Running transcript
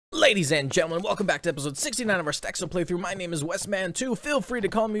Ladies and gentlemen, welcome back to episode 69 of our Staxel playthrough. My name is Wesman2. Feel free to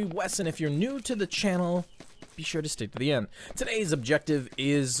call me Wes, and if you're new to the channel, be sure to stay to the end. Today's objective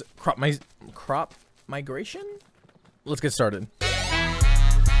is crop migration? Let's get started.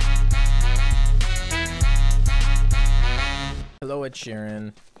 Hello, Ed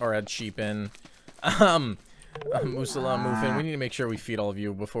Sheeran, or Ed Sheepin. Musala, Mufin. We need to make sure we feed all of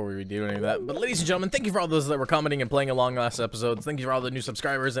you before we do any of that. But ladies and gentlemen, thank you for all those that were commenting and playing along last episodes. Thank you for all the new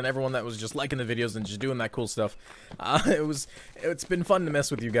subscribers and everyone that was just liking the videos and just doing that cool stuff. It's been fun to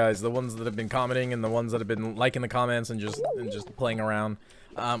mess with you guys, the ones that have been commenting and the ones that have been liking the comments and just playing around.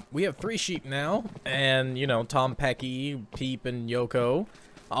 We have 3 sheep now, and you know, Tom, Pecky, Peep, and Yoko,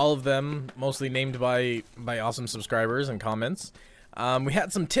 all of them mostly named by awesome subscribers and comments. We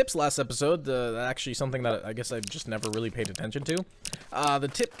had some tips last episode, actually something that I guess I just never really paid attention to. The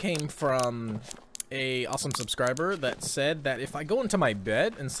tip came from a awesome subscriber that said that if I go into my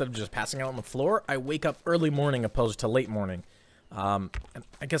bed instead of just passing out on the floor, I wake up early morning opposed to late morning. And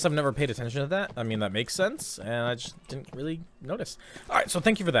I guess I've never paid attention to that. I mean, that makes sense, and I just didn't really notice. Alright, so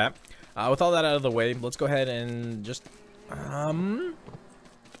thank you for that. With all that out of the way, let's go ahead and just,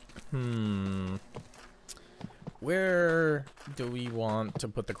 where do we want to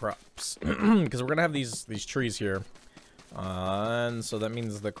put the crops? Because we're gonna have these trees here, and so that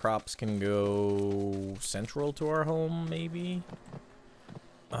means the crops can go central to our home, maybe.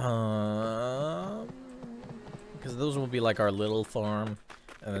 Because those will be like our little farm,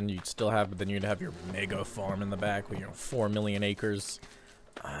 and then you'd still have, but then you'd have your mega farm in the back with 4 million acres.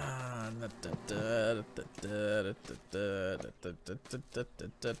 I'm not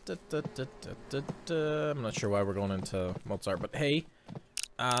sure why we're going into Mozart, but hey.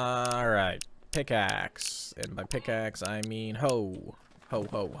 Alright. Pickaxe. And by pickaxe, I mean hoe. Ho,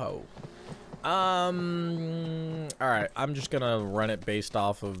 ho, ho. Alright. I'm just gonna run it based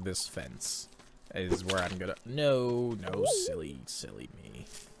off of this fence. Is where I'm gonna... No, silly me.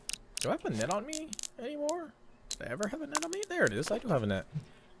 Do I have a net on me anymore? Did I ever have a net on me? There it is. I do have a net.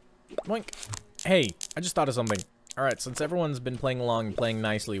 Boink. Hey, I just thought of something. Alright, since everyone's been playing along and playing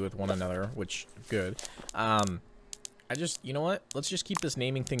nicely with one another, which, good. You know what? Let's just keep this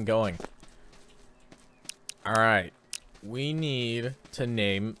naming thing going. Alright. We need to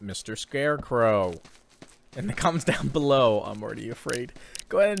name Mr. Scarecrow. In the comments down below, I'm already afraid.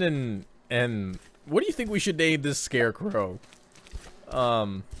 Go ahead and what do you think we should name this Scarecrow?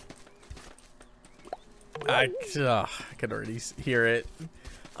 I can already hear it.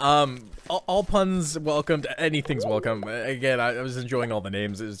 All puns welcomed. Anything's welcome. Again, I was enjoying all the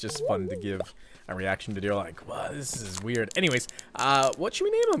names. It was just fun to give a reaction to do. Like, wow, this is weird. Anyways, what should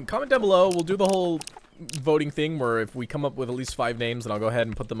we name them? Comment down below. We'll do the whole voting thing where if we come up with at least 5 names, then I'll go ahead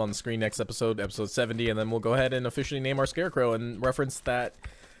and put them on the screen next episode, episode 70, and then we'll go ahead and officially name our Scarecrow and reference that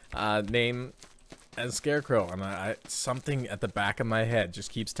name as Scarecrow. And something at the back of my head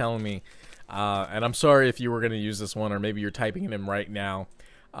just keeps telling me. And I'm sorry if you were going to use this one, or maybe you're typing it in right now.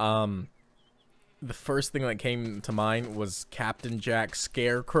 The first thing that came to mind was Captain Jack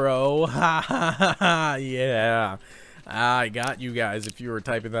Scarecrow. Ha ha ha, yeah. I got you guys. If you were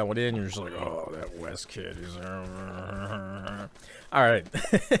typing that one in, you're just like, oh, that West kid is... Alright.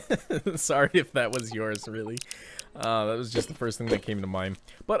 Sorry if that was yours, really. That was just the first thing that came to mind.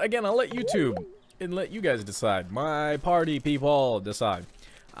 But again, I'll let YouTube and let you guys decide. My party people decide.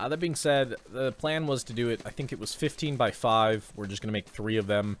 That being said, the plan was to do it, I think it was 15 by 5. We're just going to make 3 of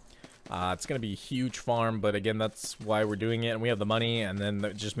them. It's going to be a huge farm, but again, that's why we're doing it, and we have the money, and then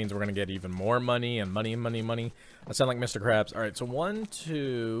that just means we're going to get even more money, and money, money, money. I sound like Mr. Krabs. Alright, so 1,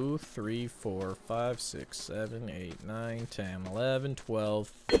 2, 3, 4, 5, 6, 7, 8, 9, 10, 11, 12,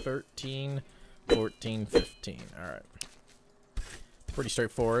 13, 14, 15. Alright. Pretty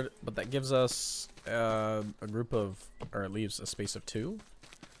straightforward, but that gives us a group of, or it leaves a space of 2.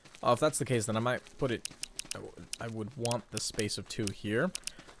 If that's the case, then I might put it... I would want the space of 2 here.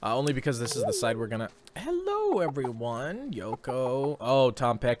 Only because this is the side we're gonna... Hello, everyone. Yoko. Oh,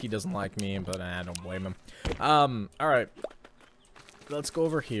 Tom Pecky doesn't like me, but I don't blame him. Alright. Let's go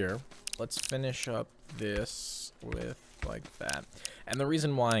over here. Let's finish up this with like that. And the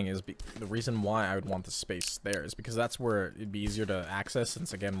reason why I would want the space there is because that's where it'd be easier to access,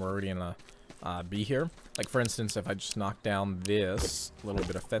 since, again, we're already in a... be here. Like, for instance, if I just knock down this little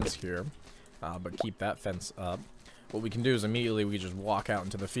bit of fence here, but keep that fence up, what we can do is immediately we just walk out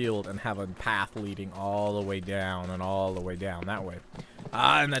into the field and have a path leading all the way down and all the way down that way.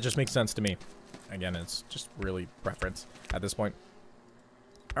 And that just makes sense to me. Again, it's just really preference at this point.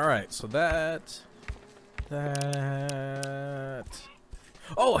 Alright, so that...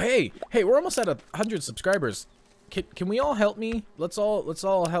 Oh, hey, we're almost at 100 subscribers. can we all help me? Let's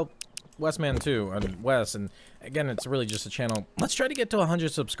all help Wesman2 and Wes. And again, it's really just a channel. Let's try to get to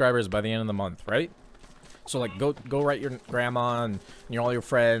 100 subscribers by the end of the month, right? So like go write your grandma and all your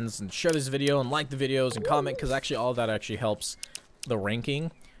friends and share this video and like the videos and comment, because actually all of that actually helps the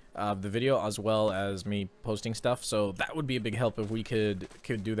ranking of the video as well as me posting stuff. So that would be a big help if we could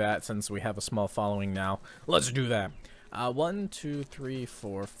do that, since we have a small following now. Let's do that. 1, 2, 3,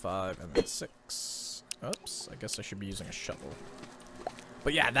 4, 5, and then 6. Oops, I guess I should be using a shovel.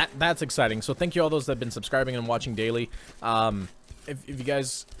 But yeah, that's exciting. So thank you all those that have been subscribing and watching daily. If you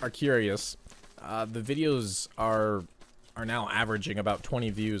guys are curious, the videos are now averaging about 20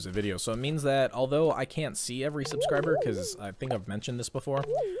 views a video. So it means that although I can't see every subscriber, because I think I've mentioned this before,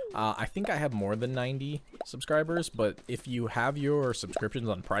 I think I have more than 90 subscribers, but if you have your subscriptions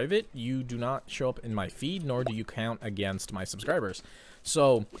on private, you do not show up in my feed, nor do you count against my subscribers.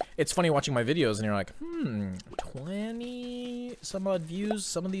 So it's funny watching my videos and you're like, 20 some odd views.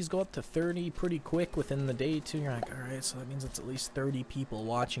 Some of these go up to 30 pretty quick within the day too. You're like, all right, so that means it's at least 30 people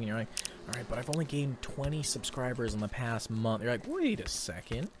watching. And you're like, all right, but I've only gained 20 subscribers in the past month. You're like, wait a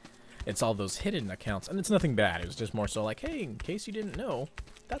second. It's all those hidden accounts, and it's nothing bad. It was just more so like, hey, in case you didn't know,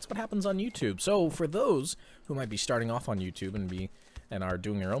 that's what happens on YouTube. So for those who might be starting off on YouTube and are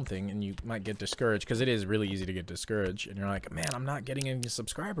doing their own thing, and you might get discouraged, because it is really easy to get discouraged, and you're like, man, I'm not getting any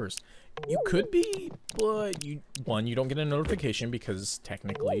subscribers. You could be, but you don't get a notification because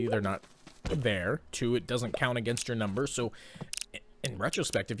technically they're not there. 2, it doesn't count against your number. So in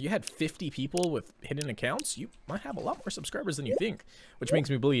retrospect, if you had 50 people with hidden accounts, you might have a lot more subscribers than you think, which makes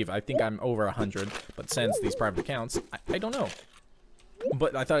me believe, I think I'm over 100, but since these private accounts, I don't know.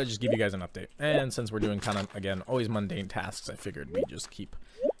 But I thought I'd just give you guys an update. And since we're doing kind of, again, always mundane tasks, I figured we'd just keep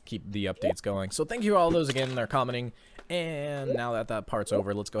the updates going. So thank you all those again that are commenting. And now that part's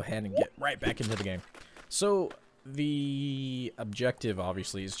over, let's go ahead and get right back into the game. So the objective,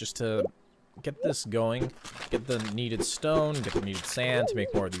 obviously, is just to get this going, get the needed stone, get the needed sand to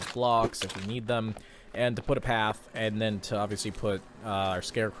make more of these blocks if we need them, and to put a path, and then to obviously put our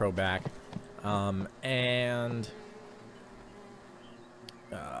scarecrow back. And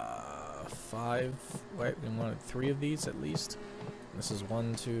 5, wait, we wanted 3 of these at least. This is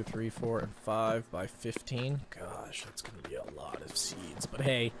 1, 2, 3, 4, and 5 by 15. Gosh, that's gonna be a lot of seeds, but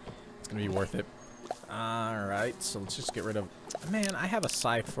hey, it's gonna be worth it. Alright, so let's just get rid of... Man, I have a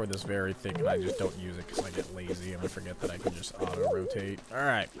scythe for this very thing, and I just don't use it because I get lazy and I forget that I can just auto-rotate.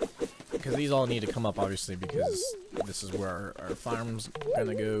 Alright, because these all need to come up, obviously, because this is where our farm's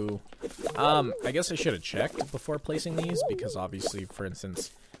gonna go. I guess I should have checked before placing these, because obviously, for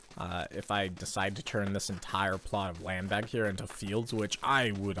instance, if I decide to turn this entire plot of land back here into fields, which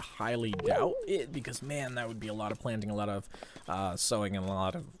I would highly doubt it, because man, that would be a lot of planting, a lot of sowing, and a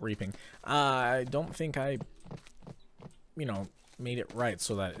lot of reaping. I don't think I, made it right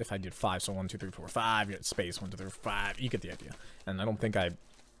so that if I did 5, so 1, 2, 3, 4, 5, you had space, 1, 2, 3, 4, 5, you get the idea. And I don't think I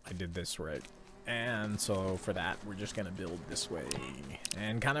did this right. And so for that, we're just gonna build this way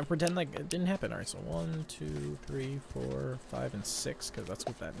and kind of pretend like it didn't happen. All right, so 1, 2, 3, 4, 5, and 6, because that's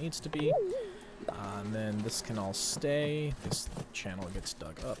what that needs to be. And then this can all stay. This channel gets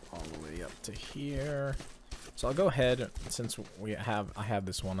dug up all the way up to here. So I'll go ahead, since I have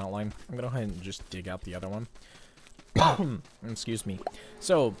this one outline, I'm gonna go ahead and just dig out the other one. Excuse me.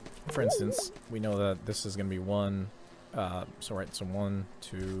 So, for instance, we know that this is gonna be 1. So 1,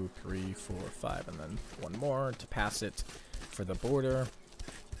 2, 3, 4, 5, and then 1 more to pass it for the border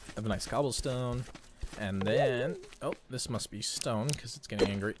of a nice cobblestone. And then, oh, this must be stone because it's getting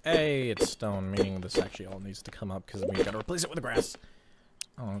angry. Hey, it's stone, meaning this actually all needs to come up because we gotta replace it with the grass.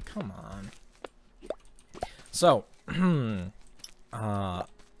 Oh, come on. So, in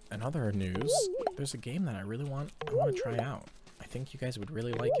other news, there's a game that I want to try out. I think you guys would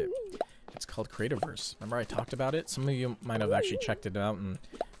really like it. It's called Creativerse. Remember I talked about it? Some of you might have actually checked it out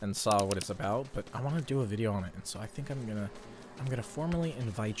and saw what it's about, but I want to do a video on it, and so I think I'm gonna formally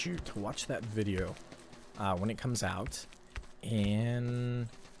invite you to watch that video when it comes out. And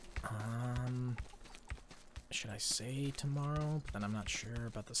should I say tomorrow? But then I'm not sure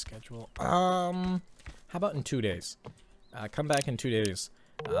about the schedule. How about in 2 days? Come back in 2 days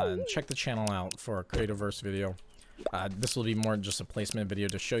and check the channel out for a Creativerse video. This will be more just a placement video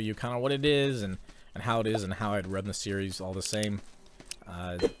to show you kind of what it is and how it is and how I'd run the series all the same.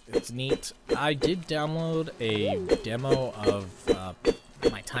 It's neat. I did download a demo of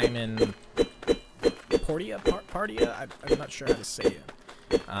my time in Partia? I'm not sure how to say it.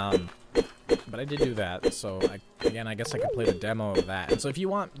 But I did do that, so again, I guess I could play the demo of that. And so if you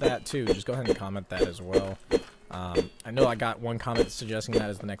want that too, just go ahead and comment that as well. I know I got one comment suggesting that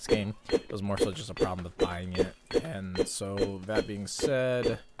as the next game. It was more so just a problem with buying it. And so, that being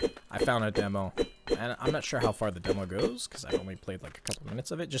said, I found a demo. And I'm not sure how far the demo goes, because I've only played like a couple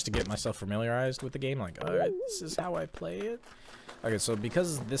minutes of it, just to get myself familiarized with the game. Like, alright, this is how I play it. Okay, so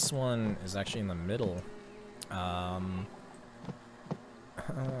because this one is actually in the middle, because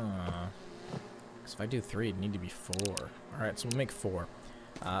if I do 3, it'd need to be 4. Alright, so we'll make 4.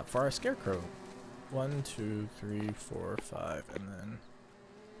 For our scarecrow, 1, 2, 3, 4, 5, and then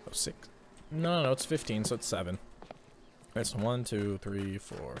 6. No, it's 15, so it's 7. Alright, so 1, 2, 3,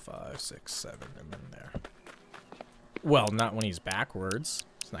 4, 5, 6, 7, and then there. Well, not when he's backwards.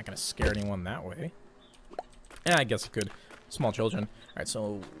 It's not gonna scare anyone that way. Yeah, I guess it could. Small children. Alright,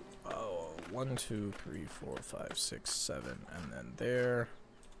 so 1, 2, 3, 4, 5, 6, 7, and then there.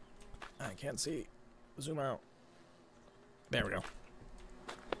 I can't see. Zoom out. There we go.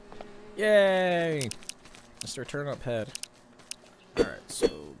 Yay! Mr. Turnip Head. Alright, so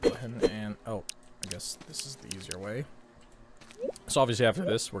go ahead and... Oh, I guess this is the easier way. So obviously after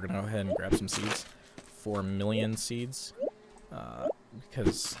this, we're going to go ahead and grab some seeds. 4 million seeds.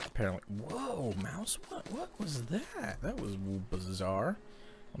 Because apparently... Whoa, mouse? What was that? That was bizarre.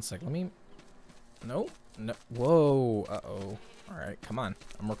 One sec, let me... Nope. No. Whoa. Uh-oh. Alright, come on.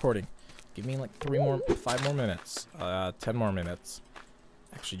 I'm recording. Give me like 5 more minutes. 10 more minutes.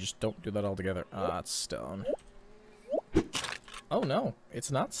 Actually, just don't do that all together. It's stone. Oh no, it's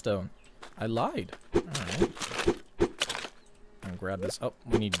not stone. I lied. Alright. And grab this. Oh,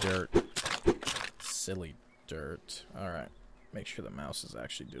 we need dirt. Silly dirt. Alright. Make sure the mouse is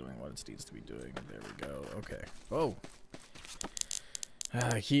actually doing what it needs to be doing. There we go. Okay. Oh.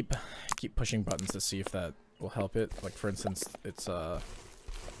 Keep pushing buttons to see if that will help it. Like for instance, it's the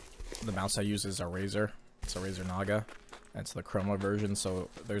mouse I use is a Razer. It's a Razer Naga. It's the Chroma version, so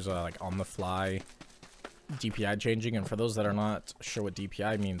there's a like on the fly DPI changing, and for those that are not sure what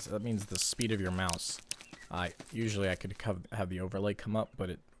DPI means, that means the speed of your mouse. Usually I could have the overlay come up, but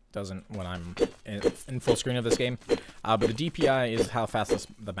it doesn't when I'm in full screen of this game. But the DPI is how fast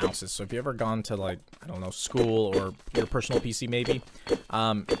the mouse is. So if you ever gone to like, I don't know, school or your personal PC maybe,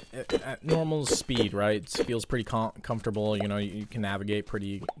 at normal speed, right, it feels pretty comfortable, you know, you can navigate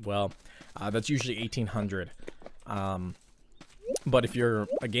pretty well. That's usually 1800. But if you're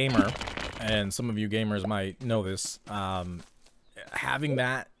a gamer, and some of you gamers might know this, having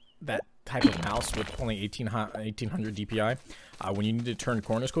that type of mouse with only 1800 DPI, when you need to turn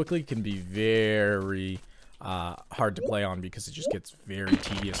corners quickly, can be very hard to play on because it just gets very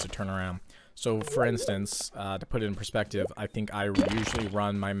tedious to turn around. So for instance, to put it in perspective, I think I usually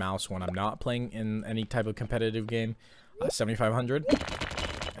run my mouse when I'm not playing in any type of competitive game, 7500.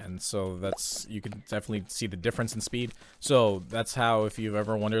 And so that's, you can definitely see the difference in speed. So that's how, if you've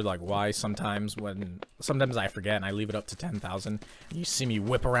ever wondered like why sometimes I forget and I leave it up to 10,000 and you see me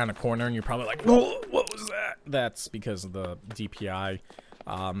whip around a corner and you're probably like, oh, what was that? That's because the DPI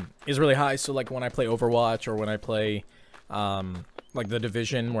is really high. So like when I play Overwatch or when I play like The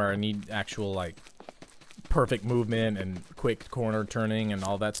Division, where I need actual like perfect movement and quick corner turning and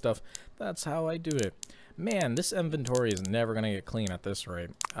all that stuff, that's how I do it. Man, this inventory is never going to get clean at this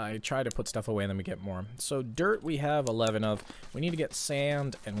rate. I try to put stuff away and then we get more. So dirt we have 11 of. We need to get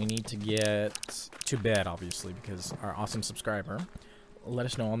sand and we need to get to bed, obviously, because our awesome subscriber let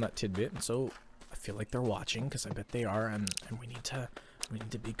us know on that tidbit. And so I feel like they're watching because I bet they are, and we need to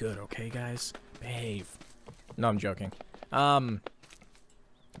be good, okay, guys? Behave. No, I'm joking. We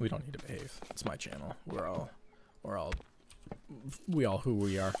don't need to behave. It's my channel. We all who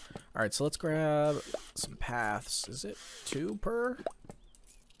we are. Alright, so let's grab some paths. Is it 2 per?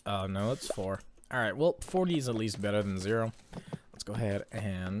 Oh, no, it's 4. Alright, well, 40 is at least better than 0. Let's go ahead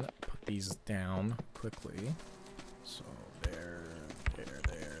and put these down quickly. So, there.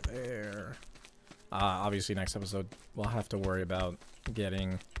 Obviously, next episode, we'll have to worry about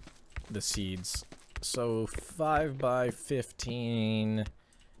getting the seeds. So, 5 by 15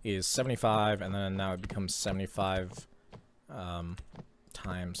 is 75, and then now it becomes 75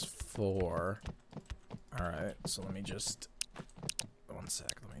 times 4. Alright, so let me just... One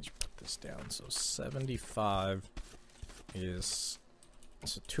sec, let me just put this down. So 75 is...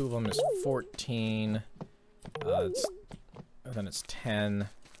 So 2 of them is 14. And then it's 10.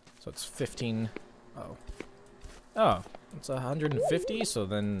 So it's 15. Oh, it's 150, so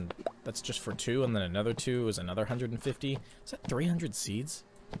then that's just for 2, and then another 2 is another 150. Is that 300 seeds?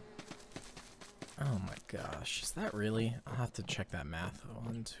 Oh my gosh, is that really? I'll have to check that math.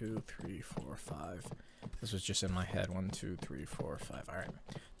 1, 2, 3, 4, 5. This was just in my head. 1, 2, 3, 4, 5. Alright.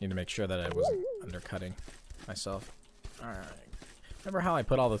 Need to make sure that I wasn't undercutting myself. Alright. Remember how I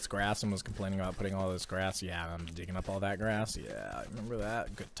put all this grass and was complaining about putting all this grass? Yeah, I'm digging up all that grass. Yeah, I remember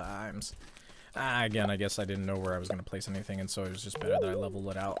that. Good times. Again, I guess I didn't know where I was going to place anything, and so it was just better that I level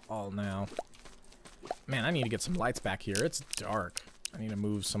it out all now. Man, I need to get some lights back here. It's dark. I need to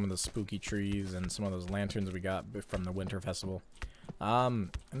move some of the spooky trees and some of those lanterns we got from the winter festival. And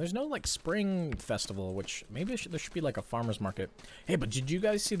there's no, like, spring festival, which maybe there should be, like, a farmer's market. Hey, but did you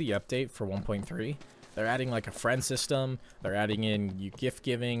guys see the update for 1.3? They're adding, like, a friend system. They're adding in gift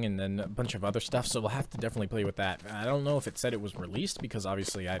giving and then a bunch of other stuff, so we'll have to definitely play with that. I don't know if it said it was released, because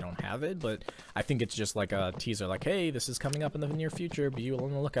obviously I don't have it, but I think it's just like a teaser, like, hey, this is coming up in the near future, be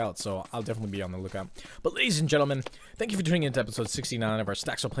on the lookout, so I'll definitely be on the lookout. But ladies and gentlemen, thank you for tuning in to episode 69 of our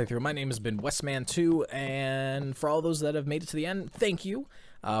Staxel playthrough. My name has been Wesman2, and for all those that have made it to the end, thank you.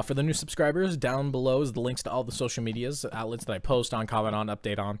 For the new subscribers, down below is the links to all the social medias, outlets that I post on, comment on,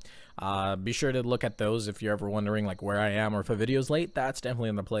 update on. Be sure to look at those if you're ever wondering like where I am or if a video's late. That's definitely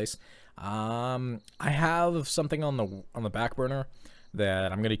in the place. I have something on the back burner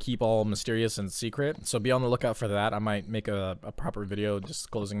that I'm gonna keep all mysterious and secret, so be on the lookout for that. I might make a proper video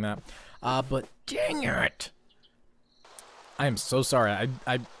disclosing that. But dang it! I am so sorry.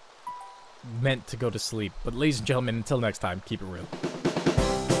 I meant to go to sleep. But ladies and gentlemen, until next time, keep it real.